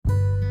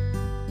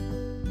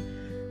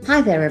Hi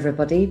there,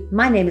 everybody.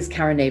 My name is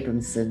Karen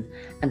Abramson,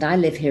 and I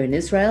live here in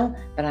Israel,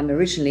 but I'm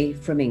originally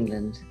from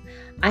England.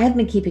 I have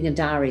been keeping a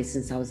diary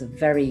since I was a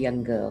very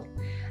young girl,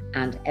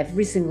 and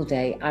every single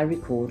day I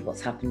record what's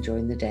happened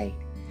during the day.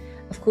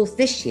 Of course,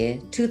 this year,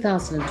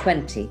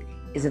 2020,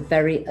 is a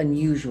very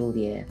unusual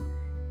year.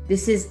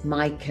 This is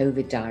my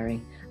COVID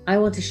diary. I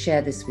want to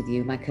share this with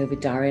you, my COVID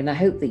diary, and I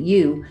hope that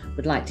you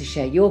would like to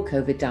share your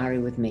COVID diary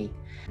with me.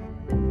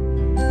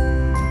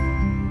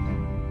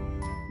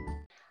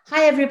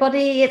 Hi,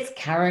 everybody, it's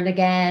Karen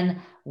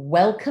again.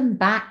 Welcome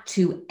back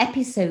to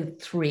episode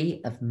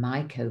 3 of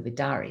my COVID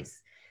diaries.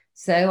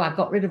 So I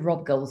got rid of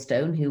Rob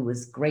Goldstone, who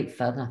was great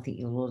fun. I think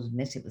you'll all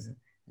admit it was an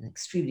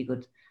extremely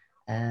good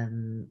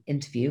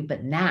interview.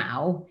 But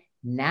now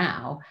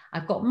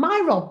I've got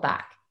my Rob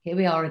back. Here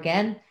we are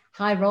again.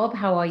 Hi, Rob.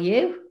 How are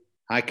you?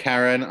 Hi,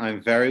 Karen.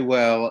 I'm very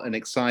well and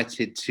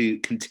excited to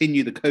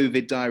continue the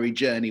COVID diary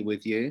journey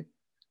with you.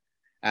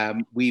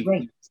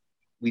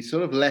 We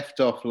sort of left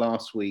off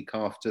last week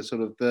after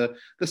sort of the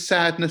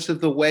sadness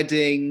of the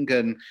wedding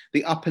and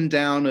the up and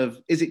down of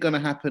is it going to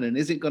happen and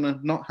is it going to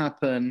not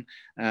happen,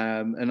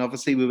 and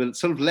obviously we were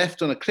sort of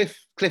left on a cliff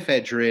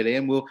edge really,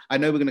 and I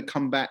know we're going to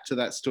come back to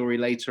that story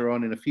later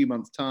on in a few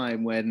months'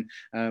 time when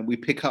we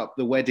pick up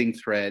the wedding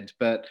thread,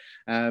 but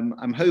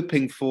I'm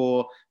hoping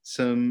for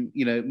some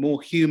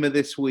more humor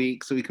this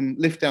week so we can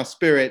lift our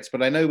spirits,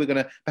 but I know we're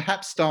going to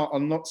perhaps start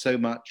on not so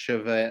much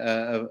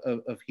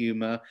of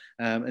humor,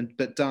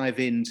 but dive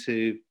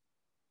into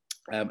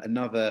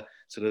another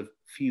sort of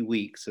few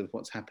weeks of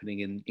what's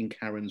happening in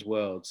Karen's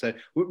world. So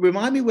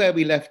remind me where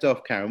we left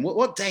off, Karen.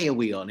 What day are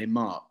we on in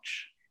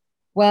March?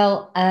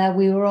 Well,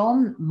 we were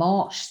on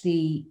March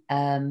the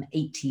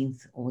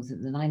 18th, or was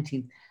it the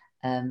 19th,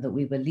 that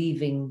we were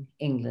leaving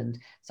England.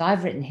 So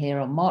I've written here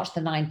on March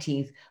the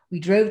 19th, we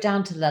drove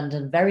down to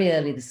London very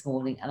early this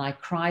morning and I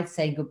cried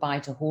saying goodbye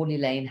to Hawley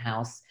Lane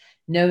House,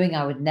 knowing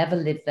I would never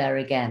live there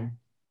again.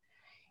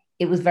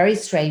 It was very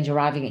strange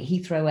arriving at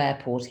Heathrow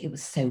Airport. It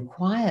was so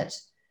quiet,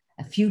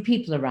 a few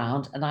people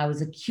around, and I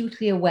was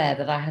acutely aware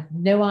that I had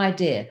no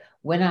idea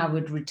when I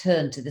would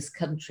return to this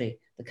country,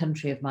 the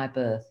country of my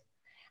birth.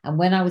 And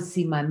when I would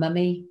see my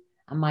mummy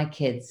and my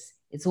kids,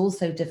 it's all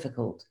so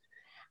difficult.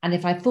 And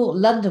if I thought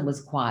London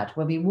was quiet,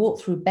 when we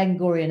walked through Ben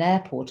Gurion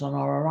Airport on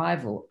our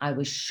arrival, I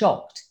was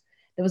shocked.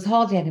 There was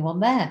hardly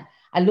anyone there.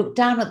 I looked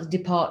down at the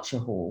departure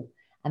hall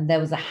and there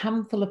was a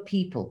handful of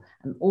people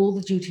and all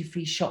the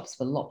duty-free shops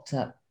were locked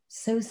up.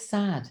 So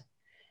sad.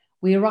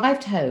 We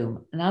arrived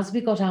home and as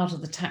we got out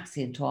of the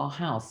taxi into our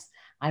house,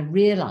 I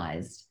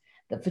realized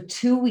that for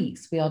 2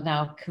 weeks we are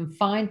now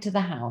confined to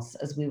the house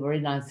as we were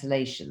in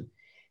isolation.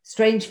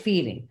 Strange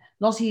feeling,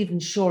 not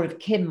even sure if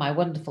Kim, my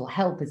wonderful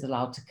help, is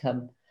allowed to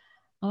come.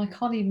 I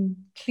can't even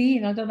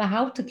clean. I don't know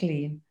how to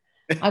clean.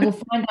 I will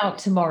find out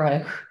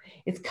tomorrow.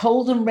 It's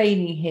cold and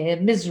rainy here,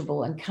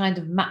 miserable, and kind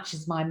of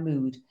matches my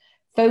mood.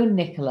 Phone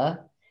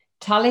Nicola.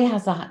 Tully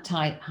has a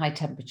high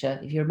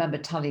temperature. If you remember,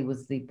 Tully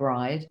was the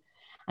bride.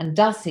 And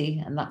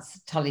Dussie, and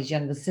that's Tully's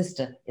younger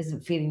sister,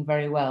 isn't feeling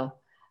very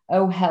well.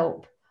 Oh,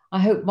 help. I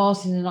hope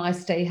Martin and I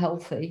stay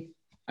healthy.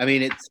 I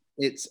mean,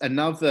 it's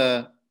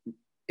another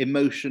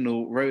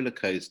emotional roller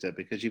coaster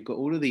because you've got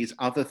all of these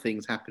other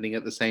things happening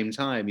at the same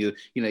time.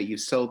 You've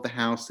sold the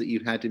house that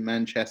you've had in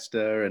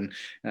Manchester, and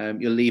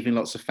you're leaving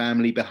lots of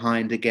family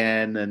behind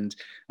again, and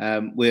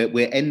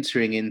we're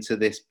entering into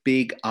this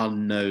big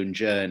unknown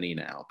journey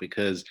now,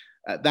 because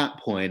at that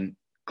point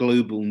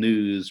global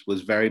news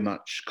was very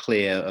much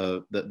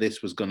clear that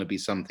this was going to be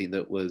something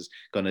that was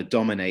going to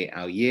dominate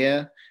our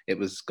year. It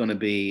was going to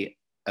be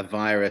a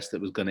virus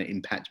that was going to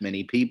impact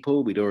many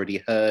people. We'd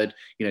already heard,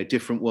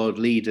 different world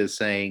leaders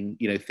saying,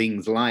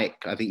 things like,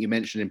 I think you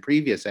mentioned in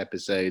previous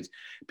episodes,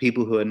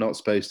 people who are not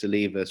supposed to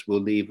leave us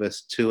will leave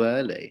us too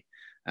early.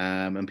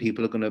 And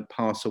people are going to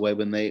pass away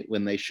when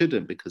they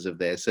shouldn't because of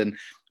this. And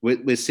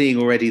we're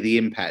seeing already the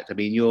impact. I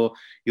mean,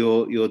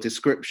 your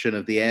description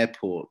of the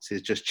airports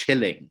is just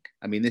chilling.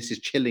 I mean, this is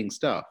chilling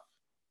stuff.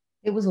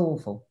 It was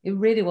awful. It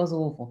really was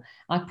awful.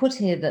 I put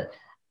here that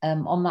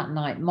on that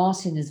night,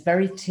 Martin is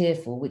very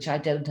tearful, which I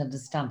don't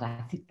understand.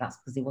 I think that's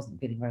because he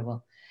wasn't feeling very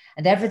well.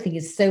 And everything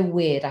is so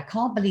weird. I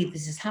can't believe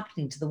this is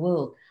happening to the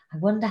world. I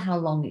wonder how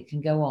long it can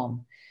go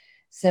on.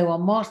 So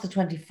on March the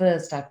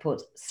 21st, I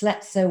put,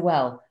 slept so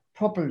well,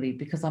 probably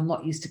because I'm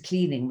not used to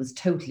cleaning, was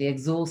totally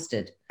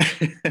exhausted.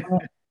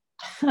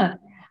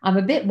 I'm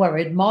a bit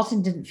worried.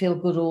 Martin didn't feel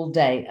good all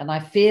day, and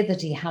I fear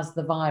that he has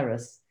the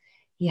virus.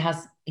 He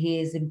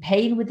is in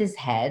pain with his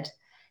head.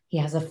 He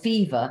has a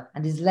fever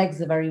and his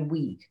legs are very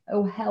weak.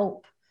 Oh,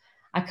 help.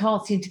 I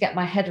can't seem to get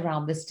my head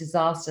around this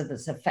disaster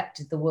that's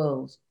affected the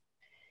world.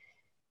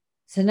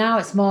 So now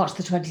it's March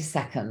the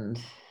 22nd.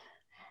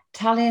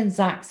 Tally and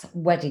Zach's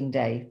wedding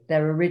day,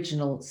 their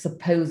original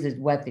supposed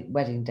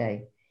wedding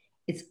day.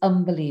 It's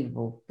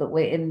unbelievable that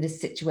we're in this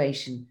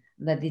situation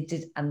and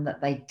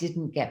that they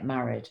didn't get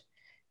married.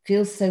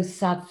 Feels so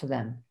sad for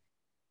them.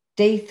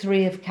 Day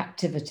 3 of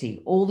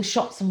captivity. All the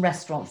shops and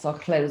restaurants are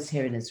closed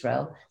here in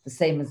Israel, the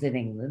same as in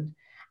England.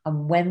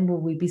 And when will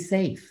we be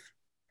safe?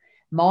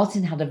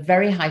 Martin had a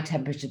very high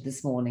temperature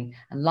this morning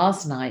and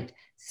last night,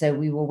 so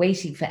we were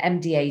waiting for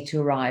MDA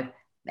to arrive.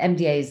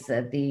 MDA is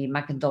the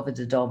Magen David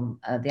Adom,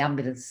 the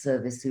ambulance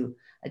service, who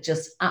are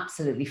just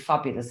absolutely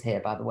fabulous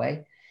here, by the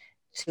way,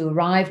 to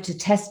arrive to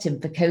test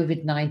him for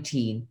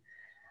COVID-19.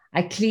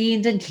 I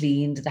cleaned and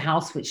cleaned the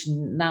house, which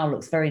now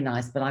looks very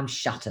nice, but I'm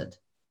shattered.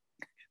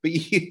 But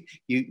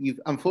you've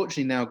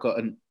unfortunately now got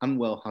an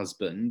unwell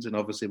husband, and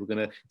obviously we're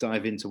going to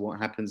dive into what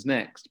happens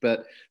next.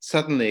 But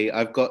suddenly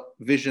I've got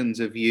visions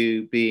of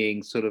you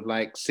being sort of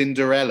like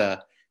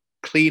Cinderella,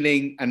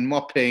 cleaning and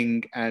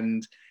mopping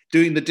and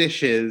doing the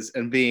dishes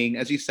and being,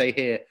 as you say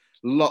here,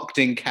 locked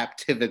in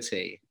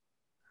captivity.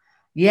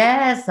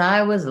 Yes,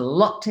 I was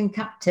locked in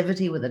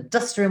captivity with a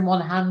duster in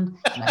one hand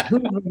and a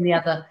hoover in the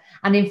other.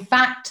 And in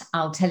fact,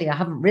 I'll tell you, I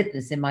haven't written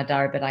this in my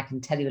diary, but I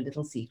can tell you a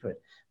little secret.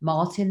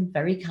 Martin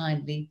very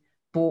kindly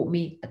bought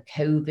me a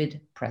COVID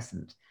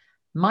present.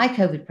 My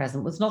COVID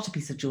present was not a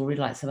piece of jewelry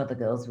like some other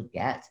girls would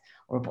get,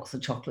 or a box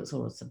of chocolates,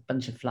 or a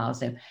bunch of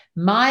flowers. No,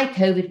 my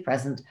COVID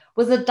present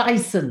was a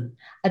Dyson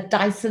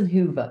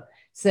Hoover.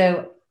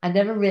 So I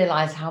never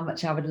realized how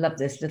much I would love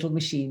this little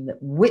machine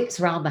that whips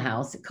around the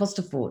house. It cost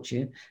a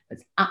fortune.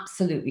 It's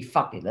absolutely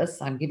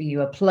fabulous. I'm giving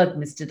you a plug,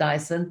 Mr.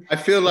 Dyson. I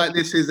feel like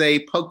this is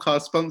a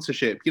podcast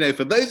sponsorship. You know,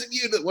 for those of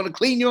you that want to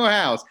clean your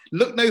house,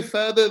 look no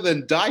further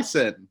than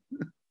Dyson.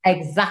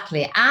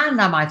 Exactly.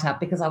 And I might have,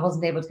 because I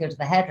wasn't able to go to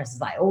the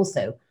hairdressers, I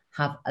also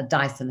have a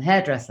Dyson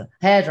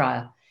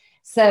hairdryer.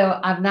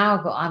 So I'm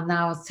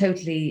now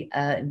totally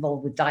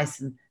involved with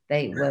Dyson.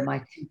 They were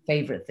my two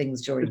favorite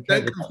things during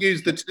Don't COVID.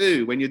 confuse the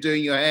two when you're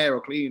doing your hair or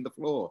cleaning the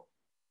floor.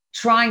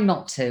 Trying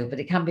not to, but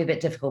it can be a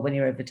bit difficult when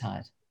you're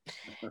overtired.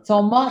 So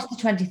on March the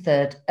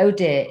 23rd, oh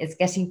dear, it's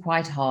getting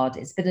quite hard.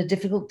 It's been a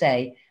difficult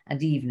day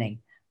and evening.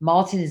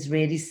 Martin is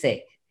really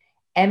sick.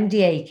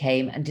 MDA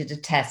came and did a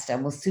test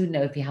and will soon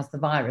know if he has the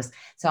virus.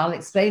 So I'll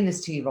explain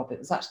this to you, Rob. It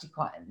was actually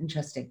quite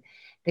interesting.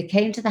 They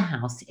came to the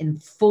house in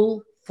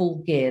full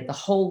gear, the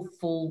whole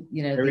full,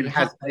 They're in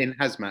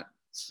hazmat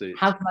suit.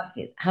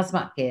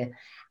 Hazmat gear.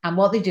 And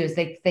what they do is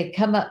they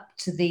come up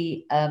to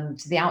the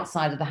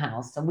outside of the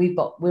house, and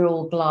we're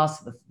all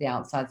glass at the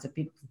outside, so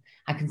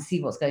I can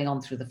see what's going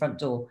on through the front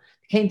door.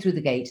 They came through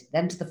the gate,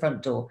 then to the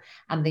front door,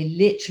 and they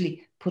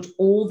literally put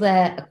all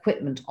their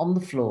equipment on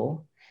the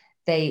floor.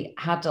 They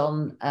had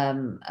on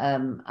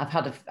I've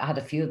had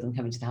a few of them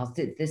coming to the house.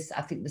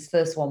 I think this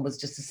first one was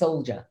just a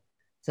soldier.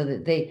 So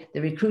that they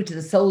recruited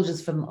the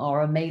soldiers from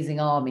our amazing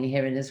army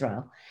here in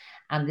Israel.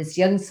 And this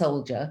young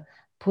soldier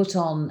put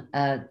on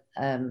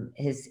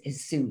his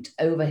suit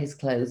over his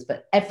clothes,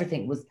 but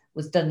everything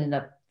was done in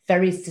a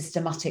very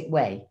systematic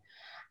way.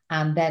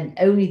 And then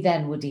only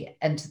then would he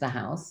enter the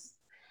house.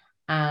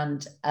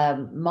 And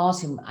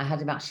Martin, I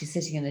had him actually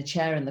sitting in a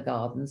chair in the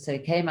garden. So he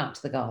came out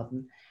to the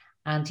garden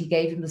and he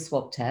gave him the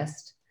swab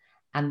test.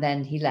 And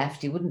then he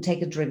left. He wouldn't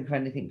take a drink or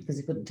anything because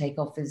he couldn't take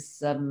off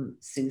his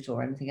suit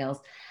or anything else.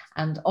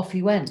 And off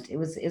he went. It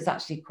was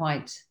actually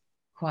quite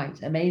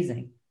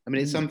amazing. I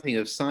mean, it's something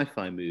of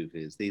sci-fi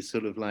movies, these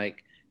sort of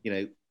like, you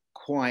know,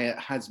 quiet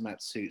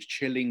hazmat suits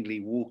chillingly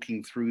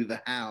walking through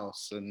the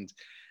house. And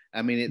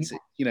I mean, it's,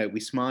 you know, we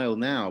smile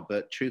now,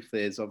 but truth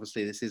is,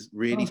 obviously, this is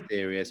really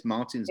serious.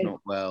 Martin's not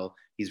well.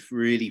 He's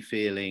really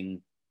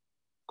feeling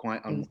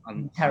quite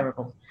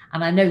terrible.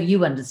 And I know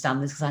you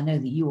understand this because I know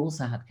that you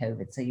also had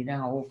COVID, so you know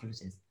how awful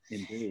it is.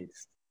 Indeed.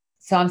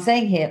 So I'm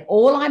saying here,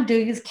 all I'm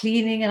doing is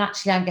cleaning, and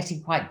actually I'm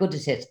getting quite good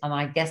at it, and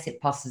I guess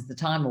it passes the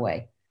time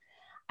away.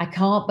 I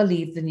can't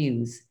believe the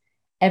news.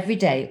 Every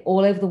day,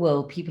 all over the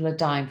world, people are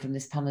dying from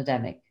this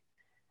pandemic.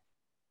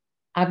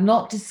 I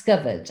hadn't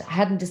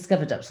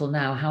discovered up till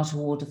now how to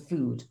order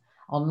food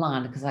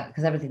online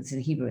because everything's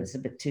in Hebrew. It's a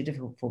bit too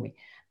difficult for me.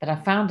 But I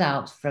found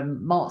out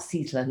from Mark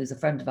Sietler, who's a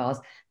friend of ours,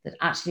 that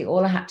actually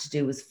all I had to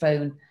do was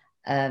phone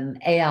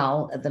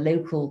Eyal at the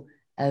local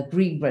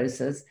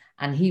greengrocers,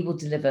 and he will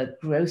deliver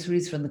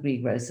groceries from the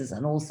greengrocers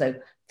and also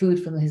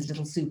food from his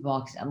little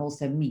supermarket, and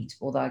also meat,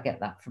 although I get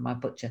that from my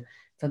butcher.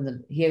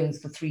 He owns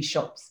the 3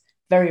 shops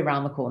very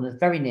around the corner,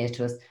 very near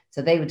to us.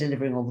 So they were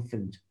delivering all the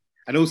food.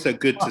 And also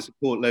good to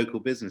support local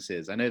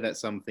businesses. I know that's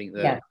something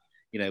that,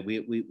 you know,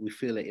 we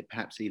feel it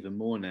perhaps even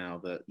more now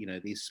that, you know,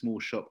 these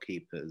small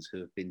shopkeepers who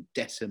have been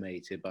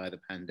decimated by the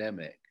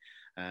pandemic,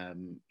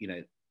 you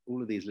know,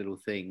 all of these little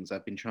things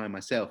I've been trying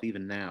myself,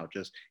 even now,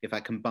 just if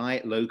I can buy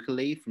it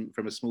locally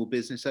from a small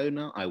business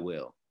owner, I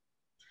will.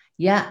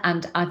 Yeah,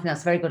 and I think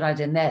that's a very good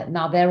idea.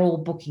 And they're all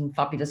booking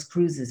fabulous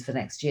cruises for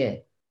next year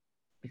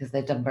because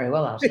they've done very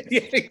well out of it.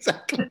 Yeah,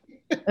 exactly.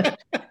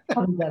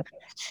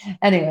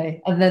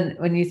 Anyway, and then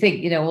when you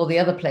think, you know, all the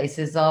other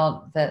places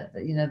aren't that,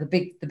 you know, the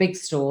big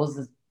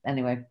stores.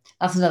 Anyway,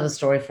 that's another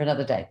story for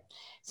another day.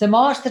 So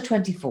March the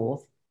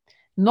 24th,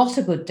 not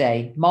a good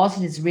day.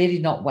 Martin is really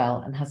not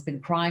well and has been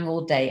crying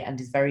all day and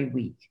is very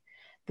weak.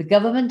 The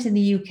government in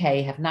the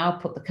UK have now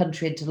put the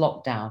country into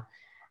lockdown,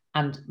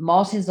 and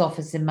Martin's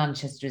office in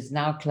Manchester is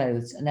now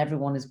closed and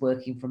everyone is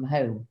working from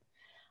home.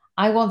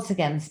 I once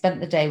again spent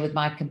the day with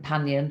my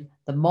companion,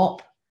 the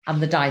mop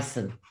and the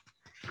Dyson.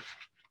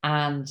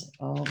 And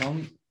hold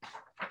on.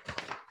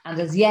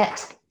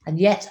 And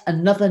yet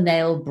another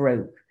nail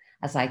broke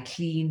as I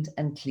cleaned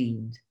and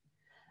cleaned.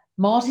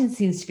 Martin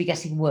seems to be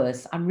getting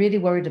worse. I'm really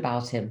worried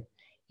about him.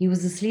 He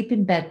was asleep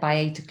in bed by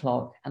 8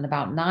 o'clock, and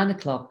about 9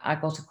 o'clock, I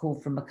got a call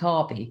from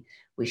Maccabi,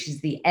 which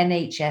is the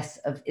NHS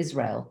of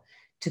Israel,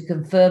 to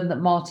confirm that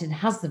Martin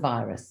has the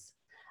virus.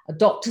 A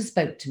doctor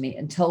spoke to me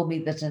and told me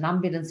that an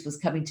ambulance was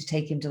coming to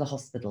take him to the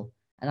hospital,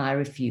 and I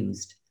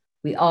refused.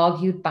 We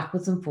argued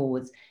backwards and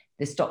forwards.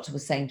 This doctor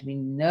was saying to me,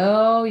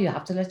 no, you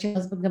have to let your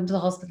husband come to the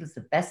hospital. It's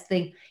the best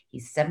thing.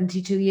 He's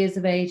 72 years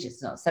of age.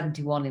 It's not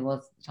 71 he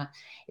was at the time.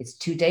 It's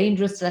too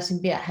dangerous to let him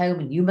be at home,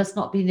 and you must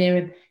not be near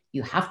him.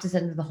 You have to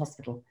send him to the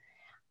hospital.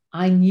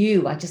 I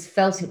just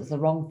felt it was the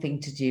wrong thing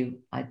to do.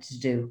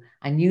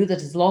 I knew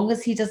that as long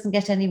as he doesn't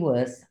get any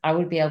worse, I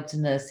would be able to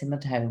nurse him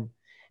at home.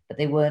 But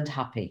they weren't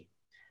happy.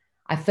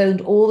 I phoned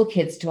all the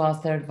kids to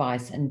ask their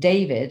advice, and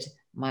David,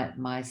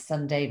 my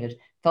son David,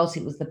 felt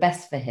it was the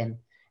best for him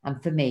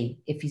and for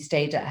me if he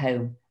stayed at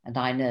home and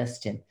I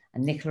nursed him,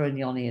 and Nicola and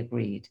Yoni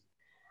agreed.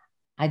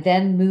 I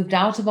then moved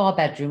out of our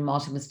bedroom.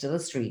 Martin was still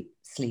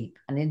asleep,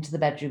 and into the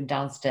bedroom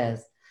downstairs.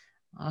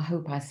 I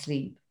hope I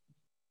sleep.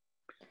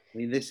 I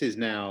mean, this is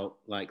now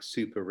like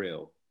super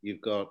real.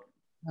 You've got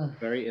a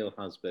very ill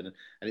husband,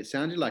 and it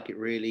sounded like it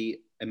really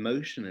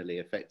emotionally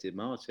affected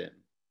Martin.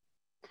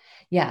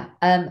 Yeah,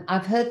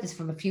 I've heard this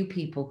from a few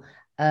people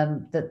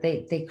that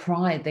they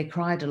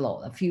cried a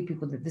lot. A few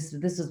people that this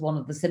was one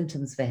of the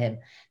symptoms for him,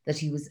 that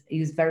he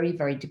was very,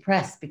 very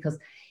depressed because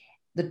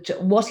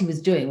what he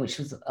was doing, which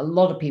was a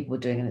lot of people were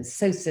doing, and it's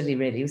so silly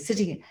really. He was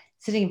sitting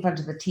in front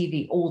of the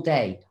TV all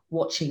day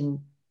watching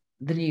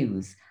the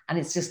news, and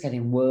it's just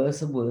getting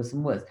worse and worse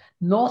and worse.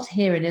 Not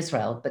here in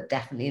Israel, but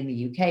definitely in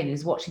the UK. And he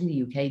was watching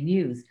the UK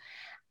news,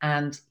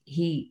 and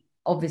he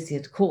obviously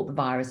had caught the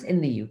virus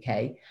in the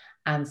UK.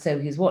 And so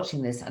he was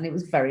watching this, and it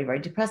was very, very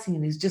depressing.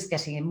 And he was just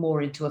getting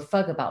more into a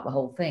fug about the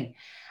whole thing.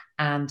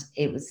 And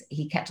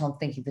he kept on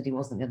thinking that he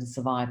wasn't going to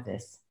survive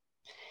this.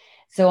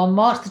 So on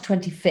March the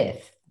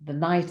 25th, the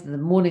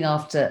morning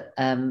after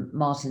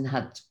Martin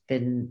had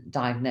been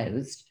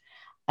diagnosed,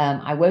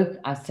 I woke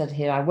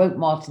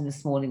Martin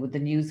this morning with the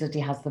news that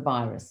he has the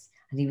virus,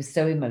 and he was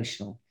so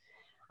emotional.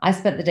 I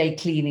spent the day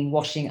cleaning,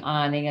 washing,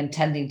 ironing, and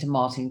tending to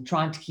Martin,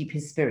 trying to keep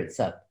his spirits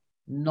up.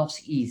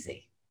 Not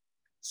easy.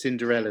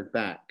 Cinderella's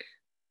back.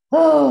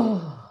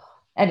 Oh,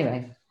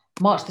 anyway,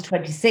 March the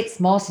 26th,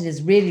 Martin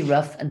is really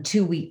rough and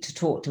too weak to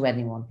talk to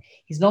anyone.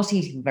 He's not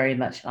eating very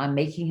much, and I'm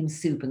making him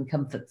soup and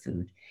comfort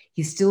food.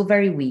 He's still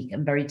very weak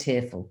and very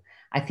tearful.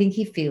 I think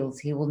he feels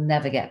he will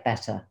never get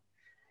better.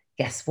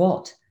 Guess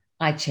what?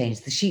 I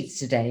changed the sheets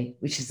today,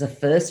 which is a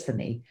first for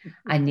me.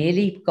 I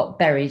nearly got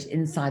buried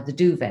inside the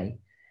duvet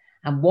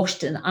and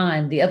washed and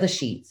ironed the other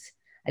sheets.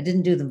 I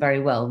didn't do them very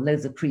well,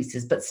 loads of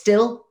creases, but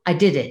still, I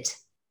did it.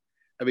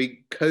 I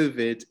mean,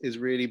 COVID is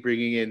really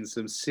bringing in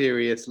some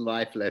serious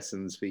life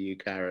lessons for you,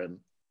 Karen.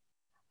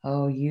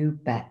 Oh, you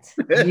bet.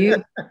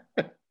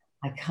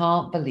 I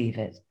can't believe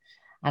it.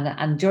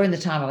 And during the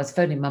time I was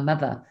phoning my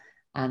mother,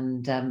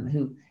 and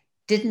who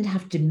didn't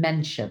have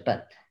dementia,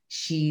 but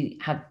she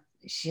had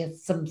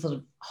some sort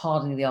of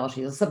hardening of the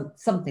arteries or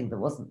something that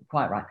wasn't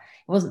quite right.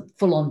 It wasn't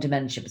full on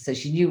dementia, but so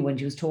she knew when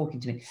she was talking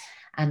to me.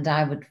 And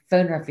I would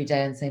phone her every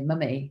day and say,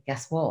 Mummy,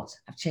 guess what?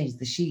 I've changed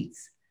the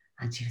sheets.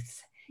 And she would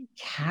say,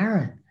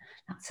 Karen,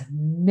 that's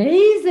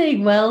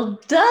amazing.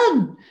 Well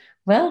done.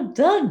 Well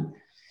done.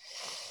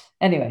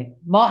 Anyway,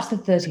 March the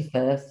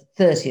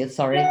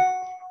 30th,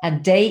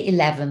 and day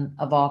 11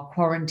 of our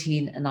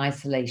quarantine and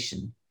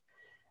isolation.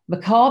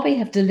 Maccabi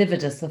have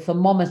delivered us a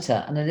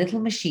thermometer and a little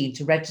machine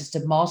to register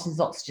Martin's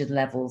oxygen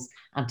levels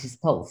and his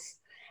pulse.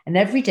 And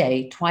every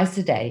day, twice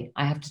a day,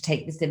 I have to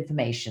take this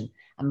information,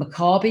 and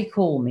Maccabi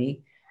call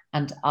me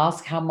and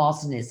ask how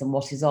Martin is and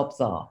what his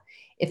obs are.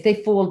 If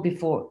they fall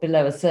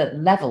below a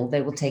certain level,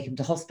 they will take him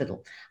to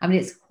hospital. I mean,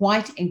 it's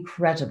quite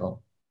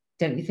incredible.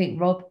 Don't you think,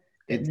 Rob?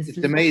 It's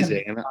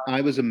amazing. And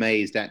I was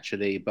amazed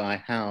actually by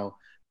how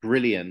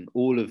brilliant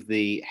all of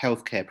the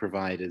healthcare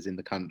providers in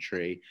the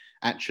country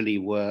actually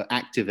were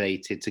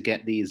activated to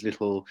get these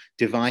little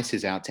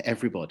devices out to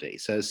everybody.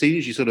 So as soon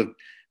as you sort of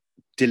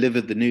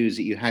delivered the news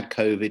that you had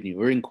COVID and you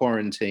were in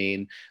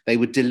quarantine, they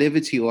would deliver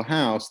to your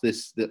house the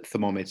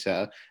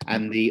thermometer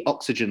and the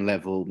oxygen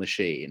level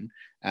machine,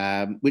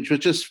 which was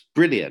just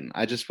brilliant.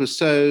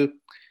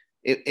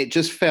 It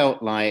just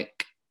felt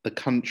like the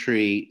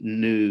country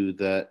knew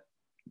that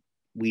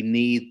we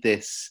need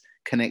this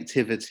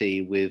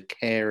connectivity with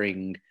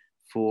caring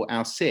for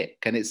our sick.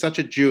 And it's such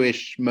a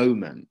Jewish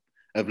moment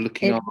of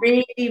looking after.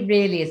 It really,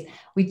 really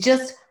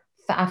is.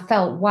 I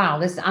felt, wow,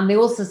 and they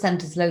also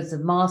sent us loads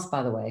of masks,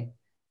 by the way.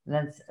 And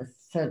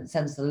then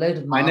sent us a load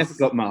of masks. I never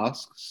got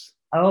masks.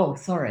 Oh,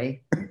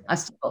 sorry. I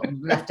still got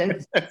them left over,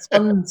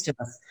 tons to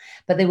us.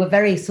 But they were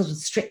very sort of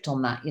strict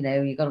on that,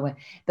 you got to wear.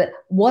 But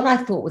what I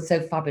thought was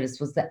so fabulous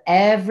was that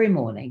every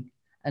morning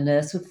a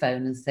nurse would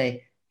phone and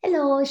say,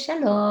 hello,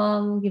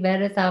 shalom,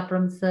 Giveret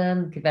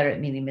Abramson, Giveret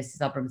meaning Mrs.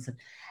 Abramson.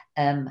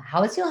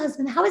 How is your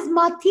husband? How is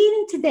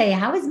Martin today?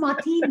 How is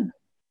Martin?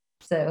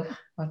 So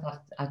I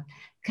thought,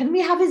 can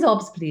we have his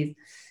obs, please?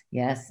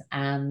 Yes,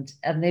 and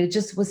they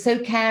just were so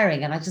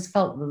caring, and I just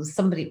felt there was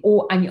somebody,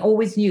 or and you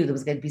always knew there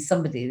was going to be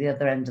somebody at the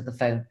other end of the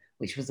phone,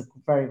 which was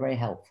very, very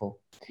helpful.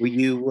 Were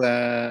you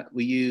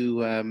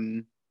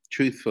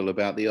truthful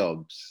about the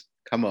obs?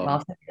 Come Well,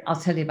 on. I'll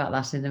tell you about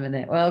that in a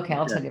minute. Well, okay,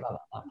 I'll tell Okay. you about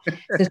that.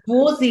 So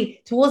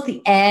towards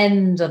the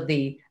end of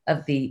the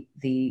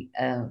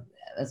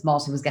as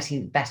Martin was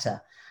getting better,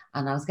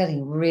 and I was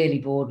getting really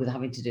bored with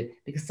having to do,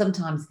 because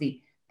sometimes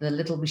the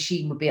little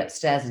machine would be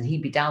upstairs and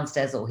he'd be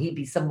downstairs, or he'd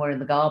be somewhere in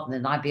the garden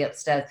and I'd be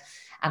upstairs,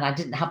 and I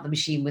didn't have the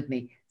machine with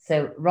me.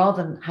 So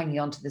rather than hanging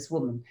on to this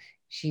woman,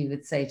 she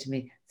would say to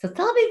me, "So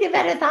tell me,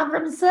 Gerrit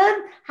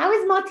Abramson, how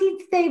is Martin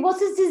today?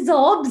 What is his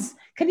obs?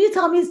 Can you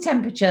tell me his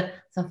temperature?"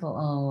 So I thought,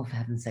 oh, for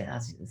heaven's sake.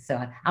 So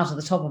out of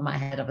the top of my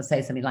head, I would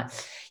say something like,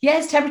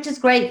 "Yes, temperature's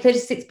great,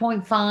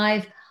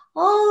 36.5.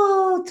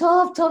 Oh,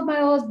 tough, tough, my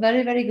horse,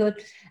 very, very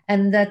good.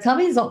 And tell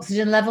me his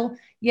oxygen level."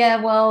 "Yeah,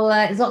 well,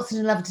 his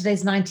oxygen level today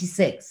is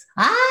 96.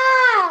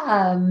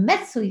 Ah,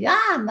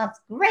 Metsuyan, that's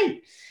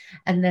great.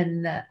 And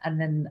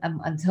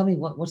tell me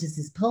what is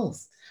his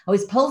pulse?" "Oh,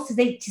 his pulse is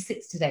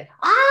 86 today."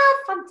 "Ah,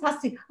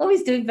 fantastic. Oh,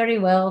 he's doing very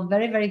well.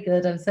 Very, very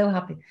good. I'm so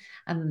happy."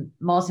 And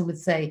Martin would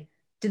say,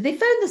 "Did they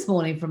phone this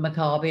morning from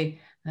Maccabi?"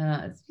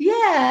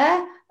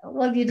 "Yeah."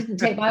 "Well, you didn't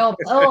take my order."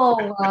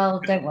 "Oh,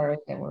 well, don't worry,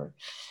 don't worry."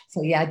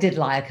 So yeah, I did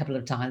lie a couple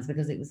of times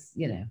because it was,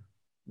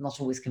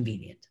 not always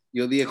convenient.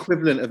 You're the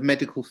equivalent of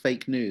medical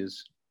fake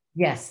news.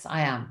 Yes,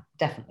 I am,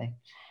 definitely.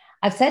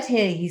 I've said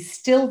here he's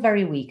still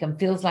very weak and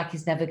feels like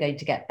he's never going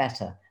to get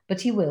better, but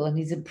he will, and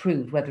he's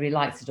improved whether he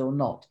likes it or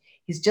not.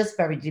 He's just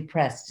very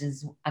depressed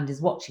and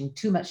is watching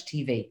too much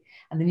TV,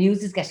 and the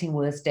news is getting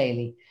worse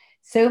daily.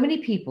 So many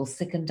people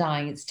sick and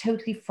dying, it's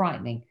totally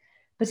frightening.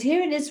 But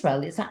here in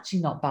Israel, it's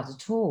actually not bad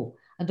at all.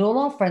 And all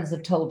our friends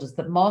have told us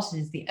that Martin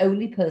is the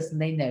only person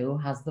they know who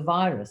has the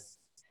virus.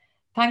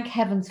 Thank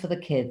heavens for the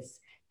kids.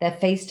 They're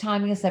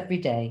FaceTiming us every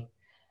day.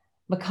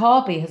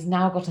 Maccabi has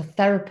now got a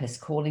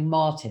therapist calling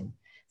Martin,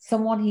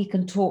 someone he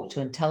can talk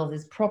to and tell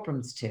his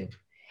problems to.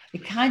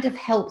 It kind of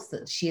helps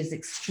that she is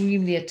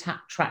extremely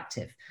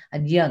attractive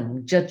and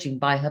young, judging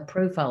by her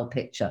profile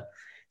picture.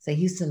 So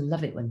he used to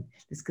love it when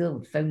this girl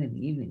would phone in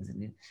the evenings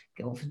and he'd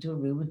go off into a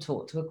room and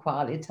talk to her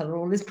quietly and tell her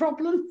all his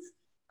problems.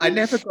 I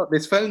never got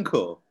this phone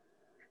call.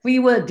 We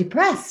were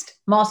depressed.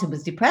 Martin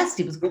was depressed.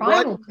 He was But why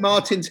crying all did the time.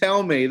 Martin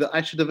tell me that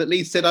I should have at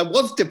least said I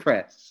was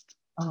depressed?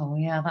 Oh,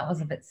 yeah, that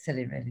was a bit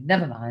silly, really.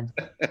 Never mind.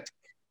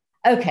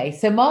 Okay,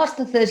 so March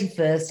the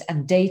 31st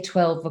and day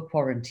 12 of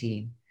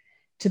quarantine.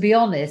 To be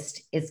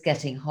honest, it's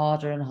getting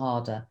harder and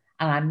harder,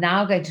 and I'm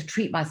now going to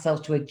treat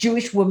myself to a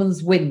Jewish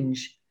woman's whinge.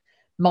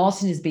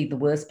 Martin is being the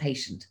worst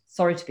patient.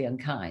 Sorry to be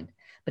unkind,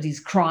 but he's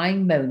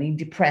crying, moaning,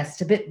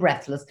 depressed, a bit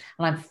breathless,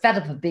 and I'm fed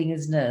up of being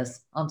his nurse.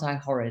 Aren't I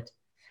horrid?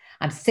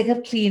 I'm sick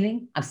of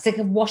cleaning. I'm sick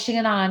of washing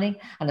and ironing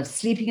and of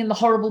sleeping in the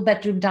horrible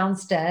bedroom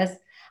downstairs.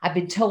 I've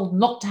been told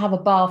not to have a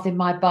bath in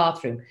my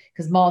bathroom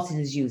because Martin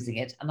is using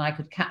it and I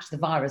could catch the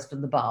virus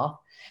from the bath.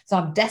 So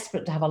I'm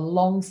desperate to have a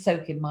long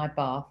soak in my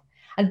bath.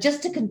 And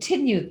just to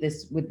continue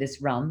this with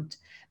this rant,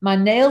 my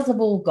nails have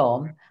all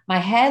gone. My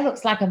hair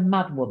looks like a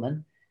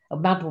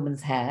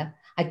madwoman's hair.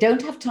 I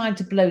don't have time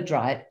to blow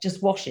dry it,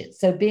 just wash it.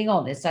 So being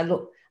honest, I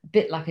look a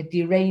bit like a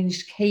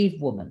deranged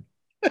cave woman.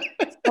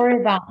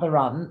 Sorry about the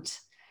rant.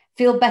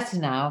 Feel better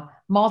now.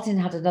 Martin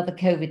had another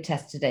COVID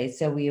test today,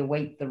 so we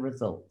await the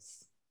results.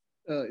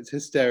 Oh, it's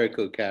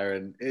hysterical,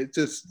 Karen. It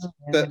just, Oh,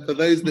 but yeah. for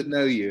those that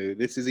know you,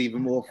 this is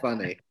even more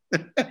funny.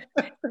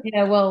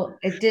 Yeah, well,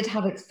 it did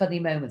have its funny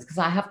moments because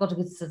I have got a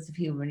good sense of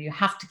humor, and you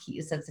have to keep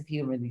your sense of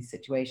humor in these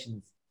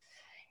situations.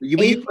 You,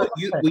 were you, April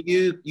you, 1st.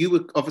 were you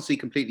were obviously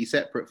completely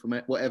separate from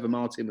whatever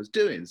Martin was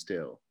doing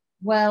still.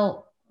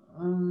 Well,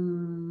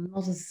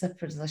 not as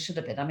separate as I should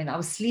have been. I mean, I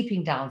was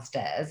sleeping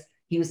downstairs.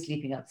 He was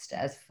sleeping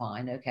upstairs.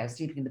 Fine. Okay. I was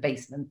sleeping in the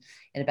basement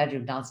in a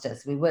bedroom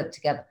downstairs. So we weren't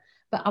together.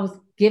 But I was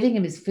giving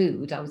him his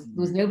food. There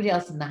was nobody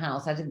else in the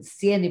house. I didn't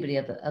see anybody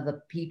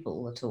other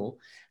people at all.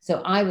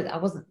 So I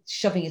wasn't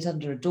shoving it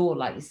under a door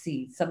like you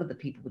see some of the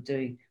people were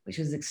doing, which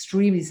was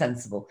extremely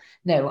sensible.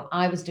 No,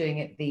 I was doing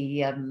it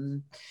the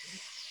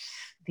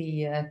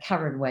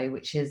Karen way,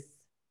 which is,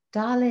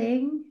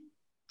 "Darling,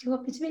 do you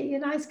want me to make you a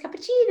nice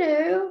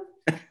cappuccino?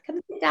 Come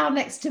and sit down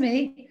next to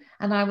me."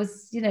 And I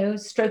was,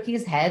 stroking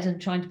his head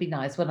and trying to be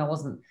nice when I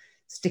wasn't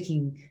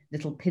sticking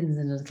little pins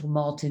in a little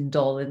Martin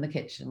doll in the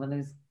kitchen when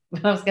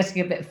I was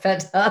getting a bit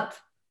fed up.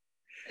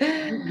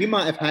 You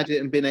might have had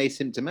it and been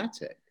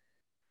asymptomatic.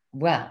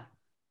 Well,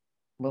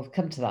 we'll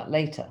come to that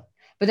later.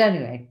 But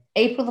anyway,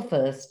 April the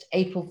 1st,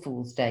 April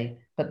Fool's Day.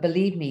 But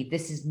believe me,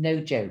 this is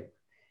no joke.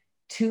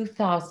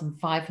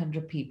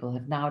 2,500 people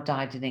have now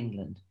died in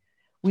England.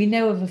 We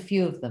know of a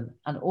few of them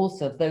and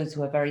also of those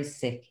who are very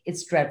sick.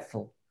 It's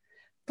dreadful.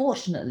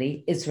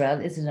 Fortunately, Israel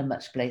is in a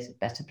much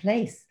better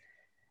place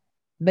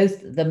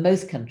than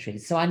most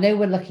countries. So I know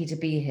we're lucky to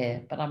be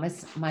here, but I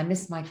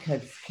miss my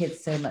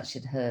kids so much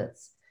it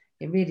hurts.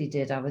 It really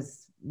did. I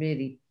was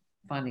really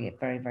finding it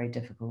very, very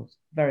difficult.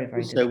 Very,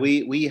 very Also,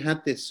 difficult. we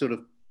had this sort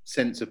of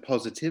sense of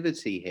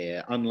positivity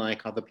here,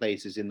 unlike other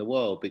places in the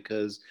world,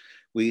 because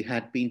we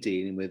had been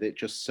dealing with it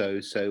just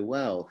so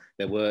well.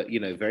 There were,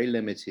 very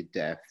limited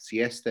deaths.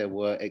 Yes, there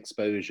were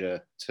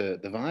exposure to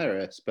the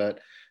virus, but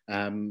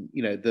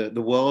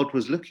the world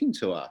was looking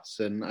to us.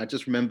 And I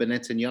just remember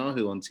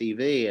Netanyahu on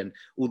TV and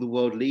all the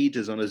world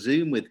leaders on a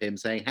Zoom with him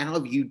saying, "How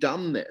have you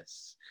done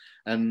this?"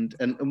 And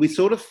we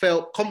sort of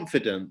felt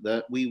confident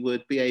that we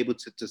would be able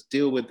to just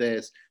deal with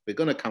this. We're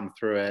going to come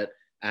through it.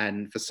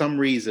 And for some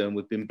reason,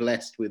 we've been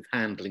blessed with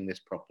handling this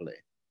properly.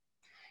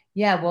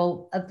 Yeah,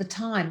 well, at the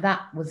time,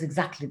 that was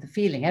exactly the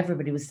feeling.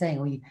 Everybody was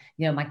saying,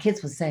 my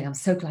kids were saying, "I'm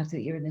so glad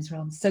that you're in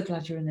Israel. I'm so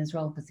glad you're in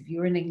Israel, because if you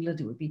were in England,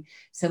 it would be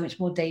so much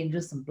more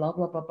dangerous," and blah,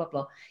 blah, blah, blah,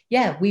 blah.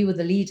 Yeah, we were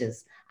the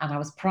leaders. And I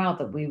was proud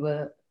that we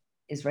were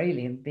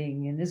Israeli and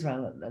being in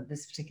Israel at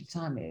this particular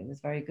time. It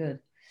was very good.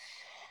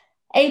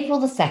 April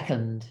the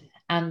 2nd,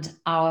 and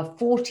our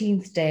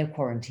 14th day of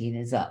quarantine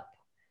is up.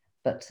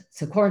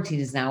 So quarantine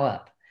is now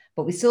up.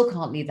 But we still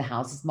can't leave the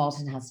house, as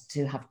Martin has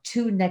to have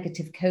 2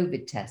 negative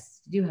COVID tests.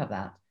 Did you have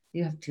that?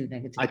 You have 2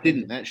 negative. I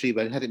didn't actually,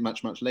 but I had it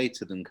much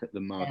later than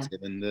Martin,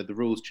 Yeah. and the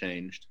rules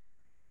changed.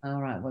 All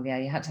right. Well, yeah,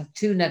 you had to have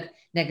 2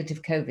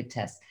 negative COVID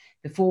tests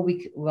before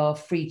we were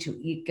free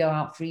to go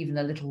out for even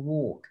a little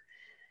walk.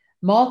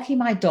 Marky,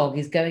 my dog,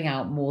 is going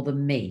out more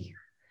than me.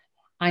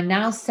 I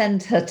now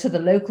send her to the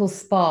local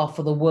spa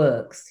for the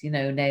works,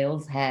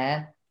 nails,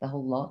 hair, the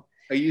whole lot.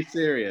 Are you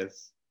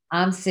serious?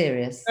 I'm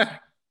serious.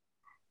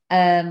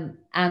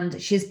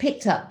 And she's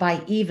picked up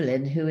by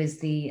Evelyn, who is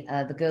the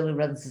girl who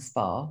runs the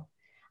spa.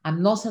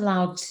 I'm not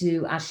allowed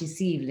to actually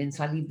see Evelyn,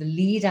 so I leave the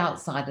lead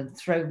outside and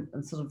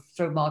sort of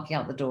throw Marky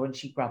out the door, and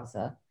she grabs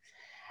her.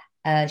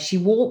 She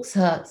walks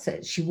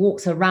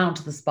around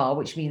to the spa,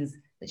 which means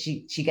that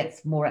she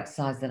gets more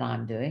exercise than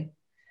I'm doing.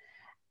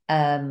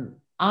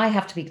 I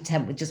have to be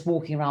content with just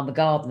walking around the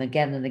garden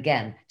again and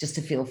again just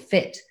to feel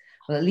fit.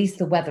 Well, at least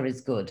the weather is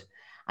good.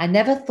 I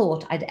never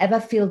thought I'd ever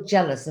feel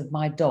jealous of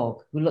my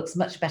dog, who looks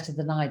much better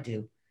than I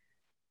do.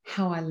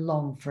 How I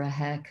long for a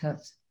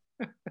haircut.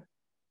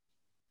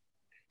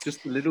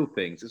 Just the little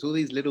things. It's all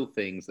these little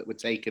things that were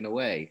taken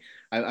away.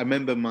 I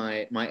remember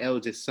my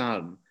eldest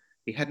son.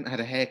 He hadn't had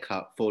a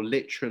haircut for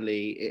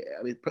literally,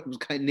 it was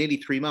kind of nearly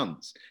 3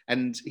 months.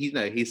 And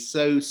he's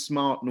so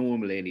smart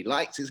normally, and he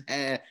likes his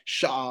hair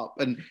sharp.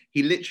 And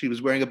he literally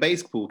was wearing a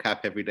baseball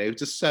cap every day. He was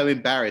just so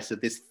embarrassed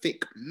of this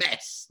thick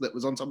mess that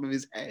was on top of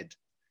his head.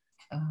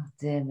 Oh,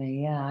 dear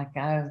me. Yeah,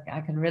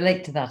 I can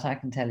relate to that, I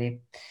can tell you.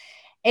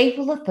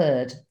 April the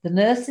 3rd, the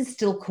nurses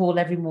still call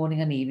every morning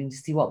and evening to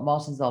see what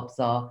Martin's odds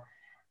are.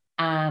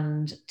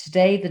 And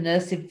today the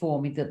nurse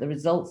informed me that the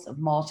results of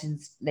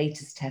Martin's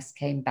latest test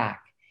came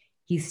back.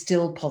 He's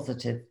still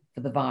positive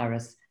for the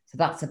virus. So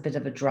that's a bit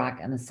of a drag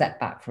and a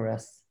setback for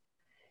us.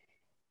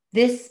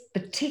 This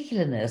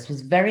particular nurse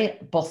was very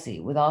bossy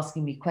with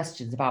asking me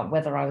questions about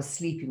whether I was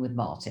sleeping with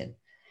Martin.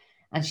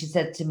 And she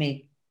said to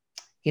me,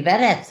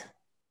 "Giveret,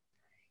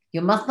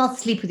 you must not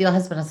sleep with your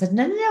husband." I said,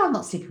 no, I'm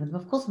not sleeping with him.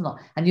 Of course I'm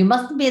not. "And you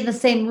mustn't be in the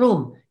same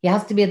room. He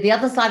has to be at the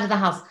other side of the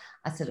house."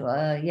 I said,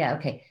 yeah,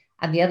 okay.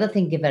 "And the other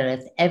thing,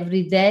 Giveret,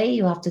 every day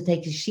you have to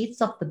take his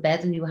sheets off the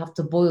bed and you have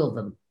to boil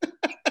them."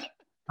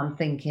 I'm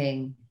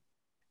thinking,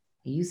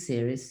 are you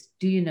serious?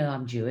 Do you know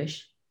I'm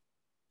Jewish?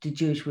 Do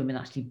Jewish women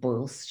actually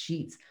boil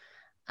sheets?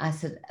 I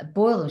said,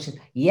 "Boil them." She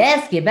said,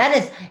 "Yes,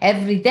 Giveret,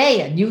 every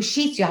day, new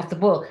sheets you have to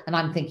boil." And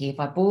I'm thinking, if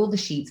I boil the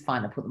sheets,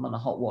 fine, I put them on a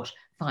hot wash,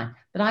 fine.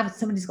 But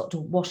somebody's got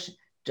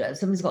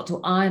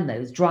to iron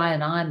those, dry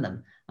and iron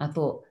them. I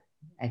thought,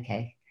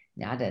 okay,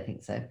 yeah, I don't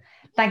think so.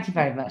 Thank you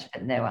very much,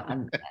 but no,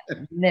 and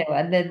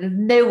there's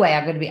no way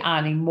I'm going to be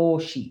ironing more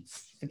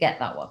sheets. Forget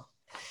that one.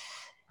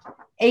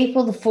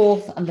 April the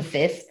 4th and the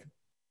 5th.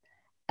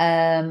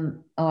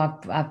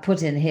 I've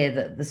put in here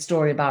that the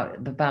story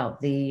about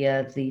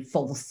the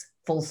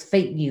false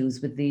fake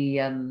news with the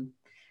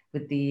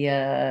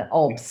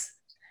OBS.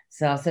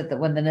 So I said that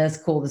when the nurse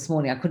called this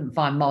morning, I couldn't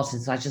find Martin,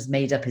 so I just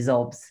made up his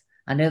OBS.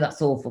 I know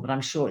that's awful, but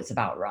I'm sure it's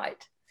about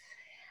right.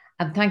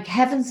 And thank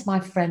heavens,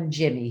 my friend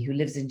Jimmy, who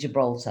lives in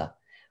Gibraltar,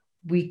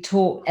 we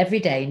talk every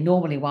day,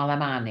 normally while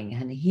I'm ironing,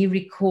 and he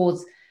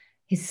records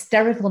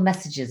hysterical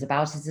messages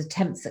about his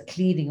attempts at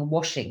cleaning and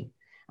washing,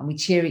 and we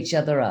cheer each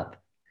other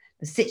up.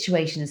 The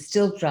situation is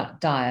still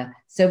dire.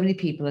 So many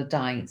people are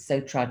dying. It's so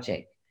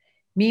tragic.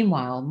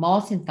 Meanwhile,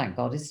 Martin, thank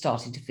God, is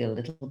starting to feel a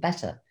little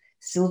better.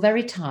 Still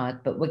very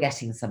tired, but we're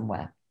getting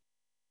somewhere.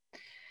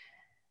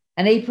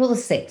 And April the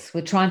 6th,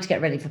 we're trying to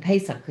get ready for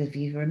Pesach. If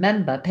you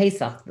remember,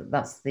 Pesach,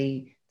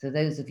 for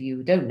those of you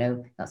who don't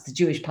know, that's the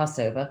Jewish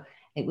Passover.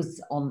 It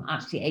was on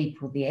actually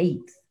April the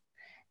 8th.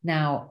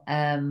 Now,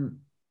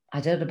 I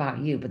don't know about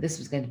you, but this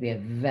was going to be a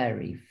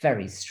very,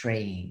 very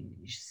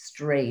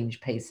strange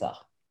Pesach.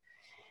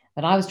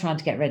 But I was trying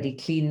to get ready,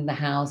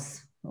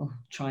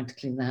 trying to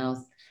clean the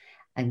house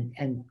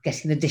and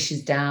getting the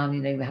dishes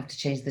down. We have to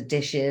change the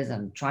dishes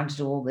and trying to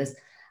do all this.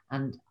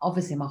 And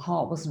obviously my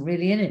heart wasn't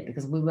really in it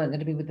because we weren't going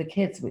to be with the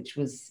kids, which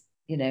was,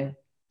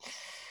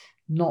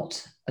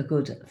 not a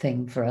good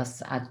thing for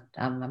us.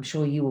 I'm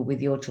sure you were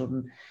with your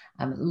children.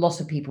 A lot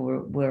of people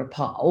were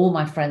apart. All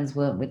my friends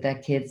weren't with their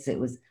kids. It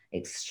was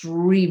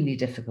extremely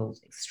difficult,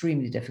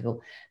 extremely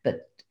difficult.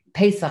 But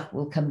Pesach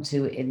will come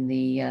to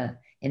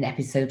in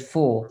episode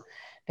 4.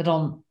 But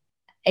on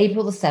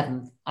April the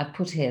 7th, I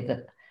put here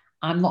that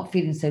I'm not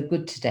feeling so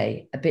good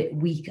today, a bit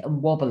weak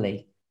and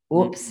wobbly.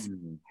 Oops,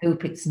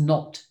 hope it's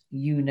not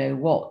you know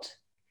what.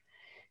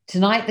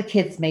 Tonight, the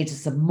kids made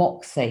us a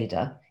mock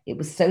Seder. It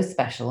was so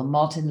special, and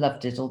Martin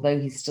loved it, although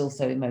he's still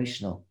so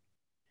emotional.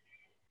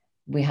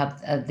 We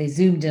had they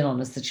zoomed in on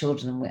us, the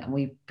children, and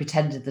we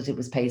pretended that it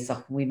was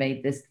Pesach. And we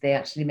made this. They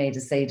actually made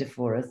a Seder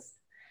for us,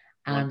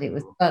 and it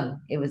was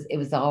fun. It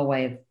was our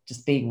way of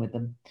just being with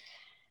them.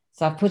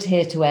 So I've put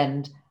here to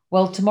end.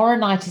 Well, tomorrow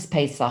night is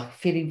Pesach,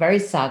 feeling very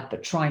sad,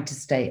 but trying to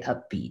stay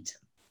upbeat.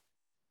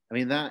 I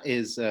mean, that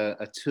is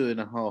a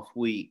 2.5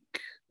 week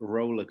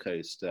roller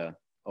coaster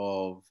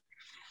of,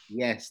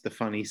 yes, the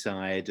funny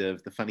side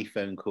of the funny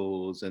phone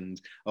calls,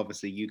 and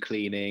obviously you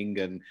cleaning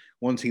and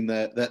wanting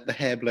the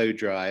hair blow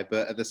dry,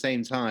 but at the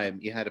same time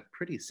you had a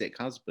pretty sick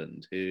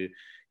husband who,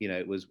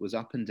 was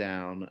up and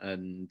down.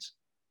 And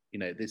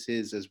this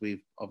is, as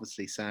we've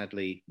obviously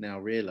sadly now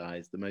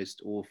realized, the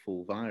most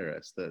awful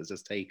virus that has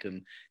just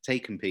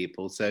taken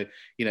people. So,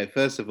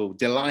 first of all,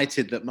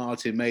 delighted that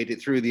Martin made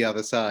it through the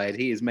other side.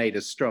 He has made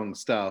us strong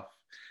stuff.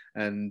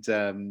 And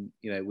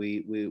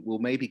we will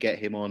maybe get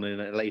him on in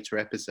a later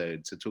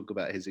episode to talk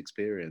about his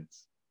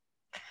experience.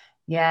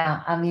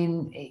 Yeah, I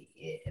mean,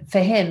 for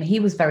him, he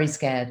was very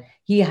scared.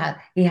 He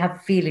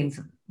had feelings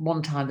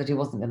one time that he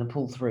wasn't going to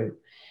pull through,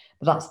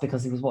 but that's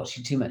because he was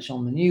watching too much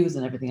on the news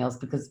and everything else.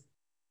 Because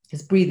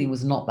his breathing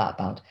was not that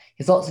bad.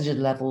 His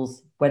oxygen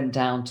levels went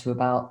down to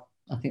about,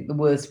 I think the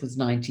worst was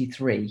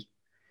 93.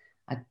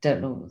 I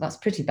don't know. That's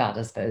pretty bad,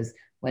 I suppose.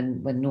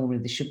 When normally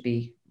they should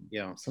be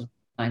sort of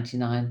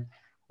 99.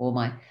 Or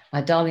my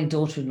darling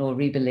daughter-in-law,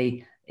 Reba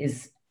Lee,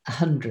 is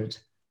 100.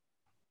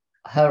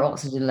 Her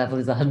oxygen level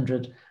is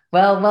 100.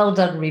 Well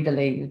done, Reba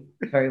Lee.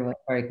 Very well,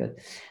 very good.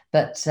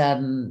 But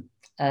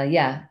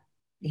yeah,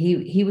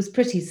 he was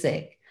pretty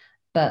sick,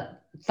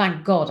 but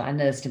thank God I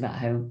nursed him at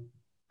home.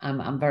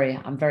 I'm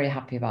very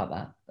happy about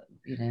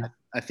that.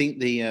 I think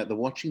the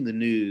watching the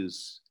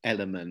news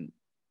element,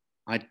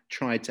 I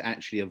tried to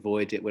actually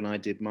avoid it when I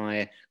did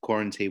my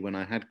quarantine when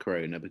I had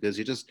corona, because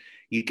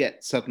you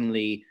get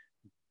suddenly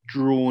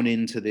drawn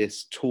into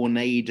this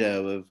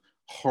tornado of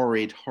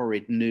horrid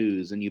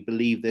news, and you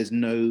believe there's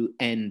no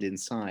end in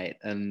sight,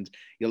 and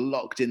you're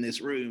locked in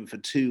this room for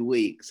 2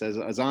 weeks,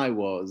 as I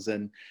was.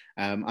 And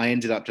I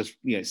ended up just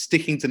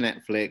sticking to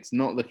Netflix,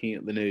 not looking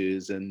at the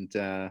news, and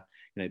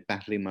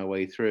battling my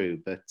way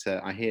through. But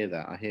I hear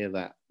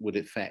that would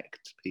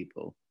affect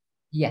people.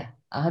 Yeah,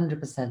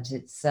 100%.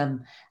 It's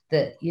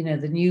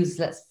the news.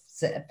 Let's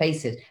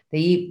face it,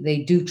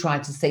 they do try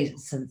to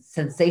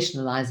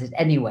sensationalize it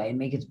anyway and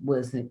make it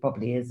worse than it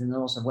probably is in a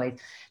lot of ways.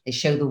 They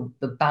show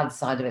the bad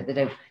side of it. They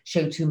don't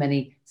show too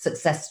many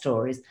success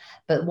stories.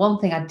 But one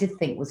thing I did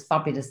think was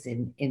fabulous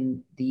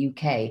in the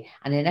UK,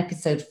 and in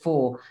episode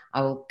 4,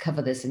 I will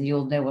cover this, and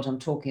you'll know what I'm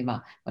talking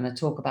about when I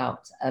talk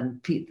about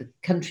the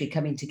country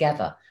coming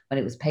together when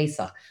it was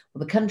Pesach.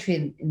 Well, the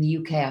country in the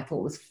UK, I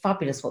thought was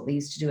fabulous what they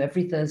used to do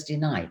every Thursday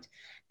night.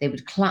 They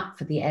would clap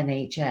for the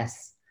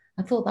NHS.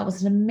 I thought that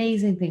was an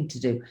amazing thing to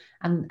do,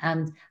 and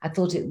I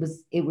thought it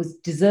was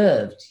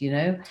deserved,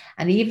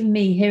 And even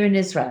me here in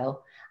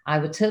Israel, I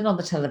would turn on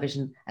the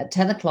television at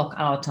 10 o'clock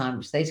our time,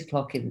 which is 8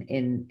 o'clock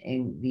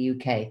in the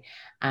UK,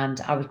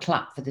 and I would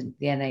clap for the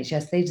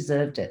NHS. They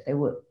deserved it. They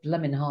worked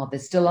blooming hard. They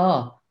still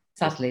are.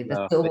 Sadly,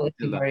 they're still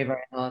working very,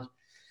 very hard.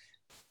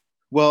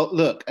 Well,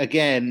 look,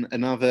 again,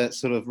 another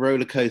sort of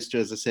roller coaster,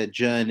 as I said,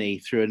 journey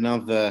through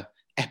another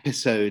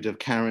episode of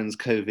Karen's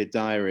COVID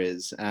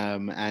Diaries,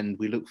 and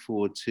we look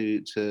forward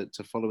to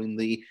following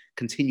the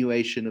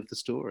continuation of the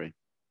story.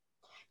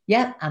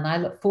 Yeah, and I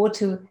look forward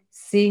to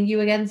seeing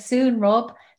you again soon, Rob.